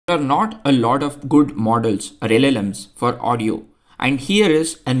are not a lot of good models or LLMs for audio. And here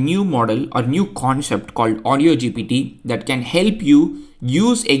is a new model or new concept called AudioGPT that can help you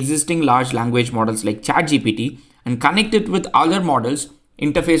use existing large language models like ChatGPT and connect it with other models,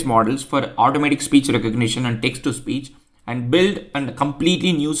 interface models for automatic speech recognition and text to speech, and build a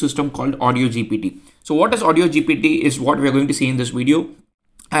completely new system called AudioGPT. So what is AudioGPT is what we are going to see in this video.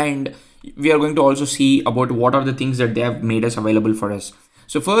 And we are going to also see about what are the things that they have made us available for us.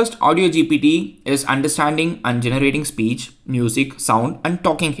 So first, AudioGPT is understanding and generating speech, music, sound, and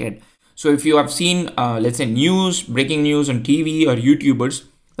talking head. So if you have seen, let's say news, breaking news on TV or YouTubers,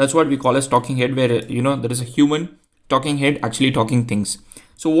 that's what we call as talking head, where, there is a human talking head actually talking things.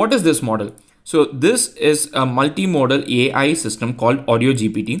 So what is this model? So this is a multi-modal AI system called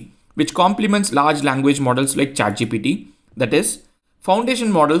AudioGPT, which complements large language models like ChatGPT, that is,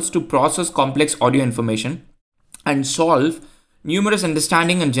 foundation models to process complex audio information and solve numerous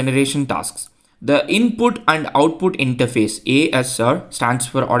understanding and generation tasks. The input and output interface, ASR, stands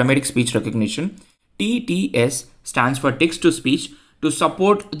for automatic speech recognition. TTS stands for text to speech, to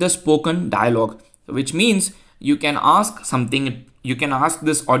support the spoken dialogue, which means you can ask something, you can ask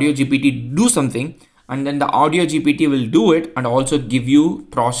this AudioGPT to do something, and then the AudioGPT will do it and also give you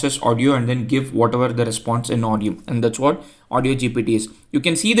process audio and then give whatever the response in audio. And that's what AudioGPT is. You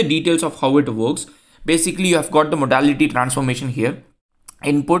can see the details of how it works. Basically, you have got the modality transformation here.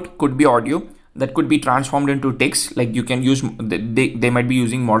 Input could be audio that could be transformed into text. Like you can use, they might be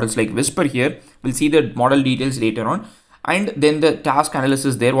using models like Whisper here. We'll see the model details later on. And then the task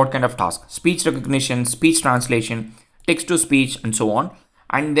analysis there. What kind of task? Speech recognition, speech translation, text to speech, and so on.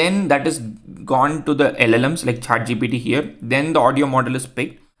 And then that is gone to the LLMs like ChatGPT here. Then the audio model is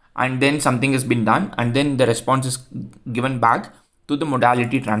picked and then something has been done. And then the response is given back to the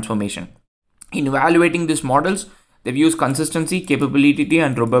modality transformation. In evaluating these models, they've used consistency, capability,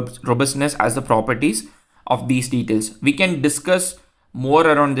 and robustness as the properties of these details. We can discuss more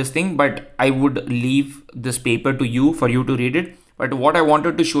around this thing, but I would leave this paper to you for you to read it. But what I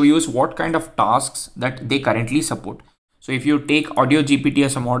wanted to show you is what kind of tasks that they currently support. So if you take AudioGPT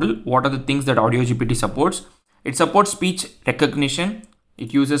as a model, what are the things that AudioGPT supports? It supports speech recognition.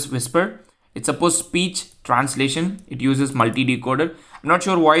 It uses Whisper. It supports speech translation. It uses multi-decoder. I'm not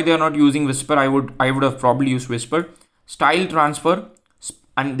sure why they are not using Whisper. I would have probably used Whisper. Style transfer,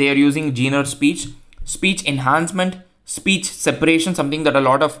 and they are using genre speech. Speech enhancement, speech separation, something that a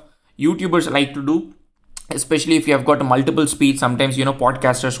lot of YouTubers like to do, especially if you have got a multiple speech. Sometimes,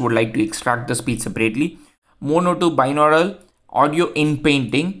 podcasters would like to extract the speech separately. Mono to binaural, audio in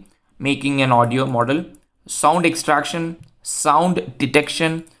painting, making an audio model, sound extraction, sound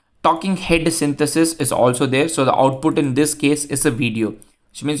detection, talking head synthesis is also there. So the output in this case is a video,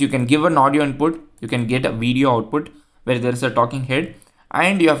 which means you can give an audio input, you can get a video output where there is a talking head,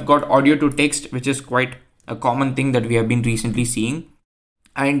 and you have got audio to text, which is quite a common thing that we have been recently seeing.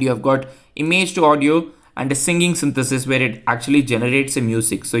 And you have got image to audio and a singing synthesis where it actually generates a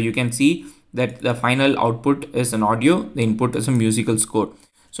music. So you can see that the final output is an audio, the input is a musical score.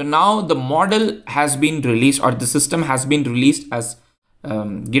 So now the model has been released, or the system has been released as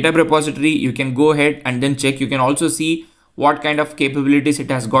GitHub repository. You can go ahead and then check. You can also see what kind of capabilities it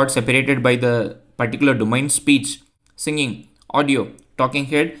has got separated by the particular domain: speech, singing, audio, talking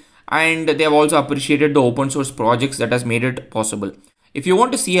head. And they have also appreciated the open source projects that has made it possible. If you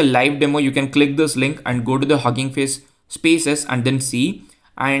want to see a live demo, you can click this link and go to the Hugging Face spaces and then see.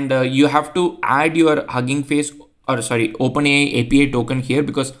 And you have to add your Hugging Face, or sorry, OpenAI API token here,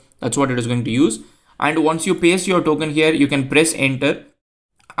 because that's what it is going to use. And once you paste your token here, you can press enter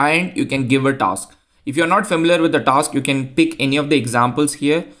and you can give a task. If you're not familiar with the task, you can pick any of the examples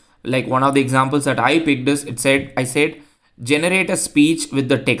here. Like one of the examples that I picked is, I said, generate a speech with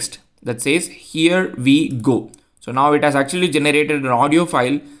the text that says, here we go. So now it has actually generated an audio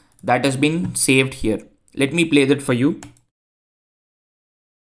file that has been saved here. Let me play that for you.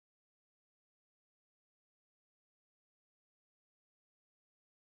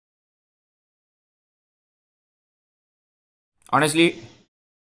 Honestly,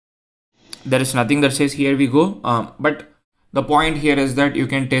 there is nothing that says here we go, but the point here is that you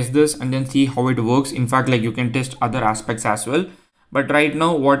can test this and then see how it works. In fact, like you can test other aspects as well. But right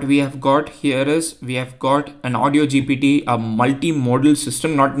now what we have got here is we have got an AudioGPT, a multi-modal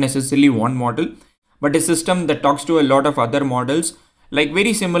system, not necessarily one model, but a system that talks to a lot of other models, like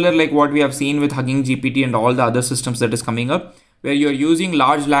very similar like what we have seen with Hugging GPT and all the other systems that is coming up, where you're using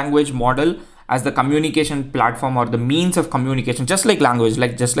large language model as the communication platform or the means of communication, just like language,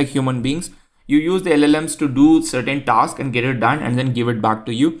 just like human beings. You use the LLMs to do certain tasks and get it done and then give it back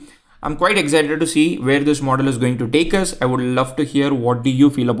to you. I'm quite excited to see where this model is going to take us. I would love to hear what do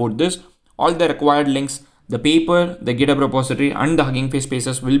you feel about this. All the required links, the paper, the GitHub repository, and the Hugging Face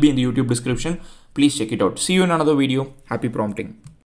spaces will be in the YouTube description. Please check it out. See you in another video. Happy prompting.